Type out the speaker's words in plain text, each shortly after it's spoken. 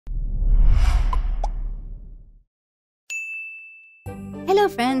Hello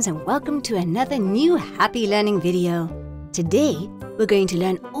friends, and welcome to another new Happy Learning video. Today we're going to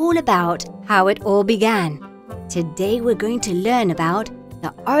learn all about how it all began. Today we're going to learn about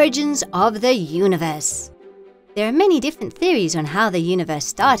the origins of the universe. There are many different theories on how the universe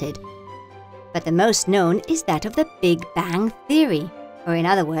started, but the most known is that of the Big Bang Theory, or in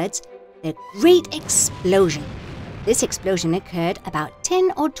other words, the Great Explosion. This explosion occurred about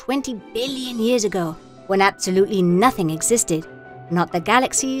 10 or 20 billion years ago, when absolutely nothing existed. Not the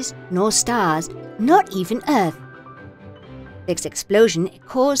galaxies, nor stars, not even Earth. This explosion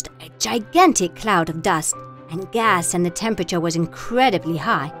caused a gigantic cloud of dust and gas, and the temperature was incredibly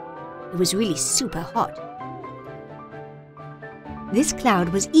high. It was really super hot. This cloud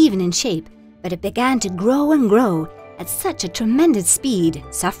was even in shape, but it began to grow and grow at such a tremendous speed,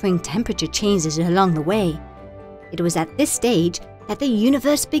 suffering temperature changes along the way. It was at this stage that the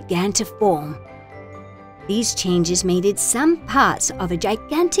universe began to form. These changes made some parts of a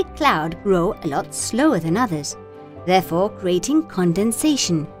gigantic cloud grow a lot slower than others, therefore creating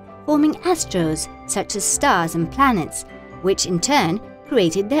condensation, forming astros such as stars and planets, which in turn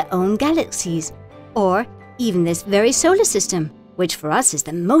created their own galaxies, or even this very solar system, which for us is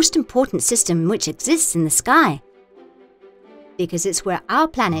the most important system which exists in the sky, because it's where our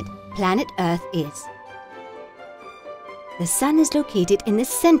planet Earth is. The Sun is located in the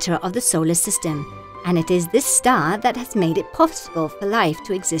center of the solar system, and it is this star that has made it possible for life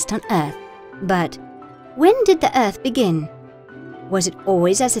to exist on Earth. But when did the Earth begin? Was it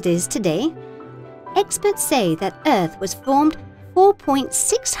always as it is today? Experts say that Earth was formed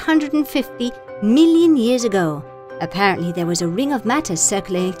 4.650 million years ago. Apparently there was a ring of matter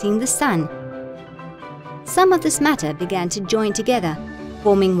circulating the Sun. Some of this matter began to join together,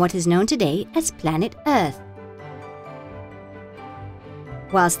 forming what is known today as planet Earth.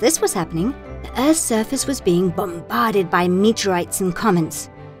 Whilst this was happening, the Earth's surface was being bombarded by meteorites and comets.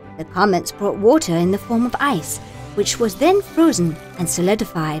 The comets brought water in the form of ice, which was then frozen and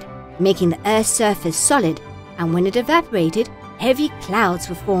solidified, making the Earth's surface solid, and when it evaporated, heavy clouds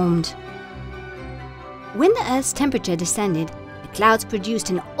were formed. When the Earth's temperature descended, the clouds produced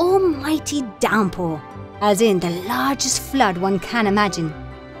an almighty downpour, as in the largest flood one can imagine.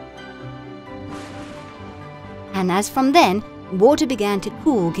 And as from then, water began to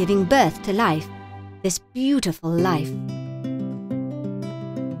cool, giving birth to life, this beautiful life.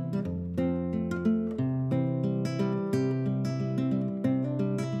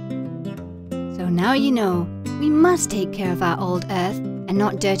 So now you know, we must take care of our old Earth and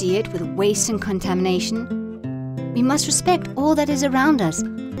not dirty it with waste and contamination. We must respect all that is around us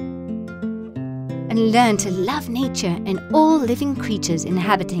and learn to love nature and all living creatures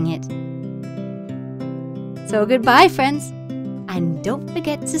inhabiting it. So goodbye, friends! And don't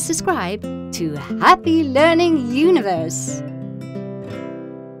forget to subscribe to Happy Learning Universe.